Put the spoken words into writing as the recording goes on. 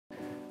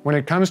When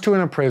it comes to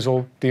an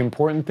appraisal, the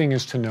important thing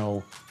is to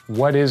know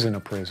what is an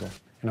appraisal.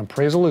 An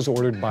appraisal is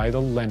ordered by the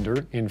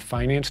lender in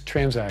finance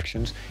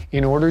transactions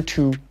in order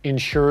to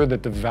ensure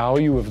that the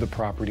value of the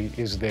property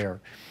is there.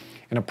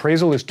 An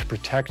appraisal is to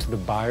protect the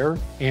buyer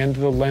and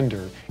the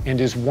lender and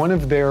is one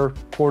of their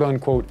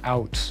quote-unquote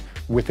outs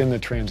within the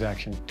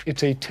transaction.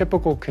 It's a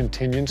typical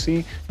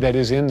contingency that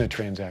is in the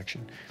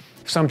transaction.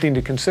 Something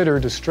to consider: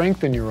 to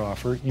strengthen your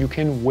offer, you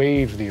can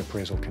waive the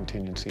appraisal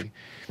contingency.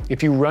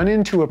 If you run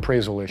into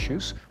appraisal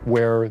issues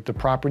where the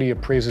property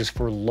appraises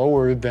for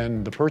lower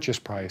than the purchase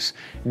price,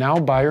 now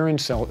buyer and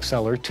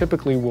seller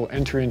typically will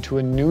enter into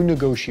a new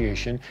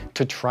negotiation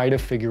to try to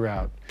figure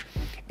out.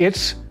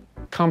 It's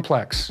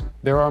complex.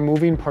 There are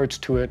moving parts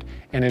to it,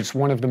 and it's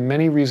one of the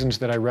many reasons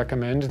that I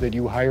recommend that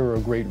you hire a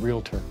great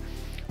realtor.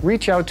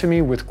 Reach out to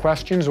me with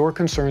questions or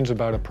concerns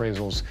about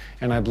appraisals,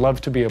 and I'd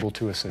love to be able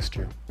to assist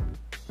you.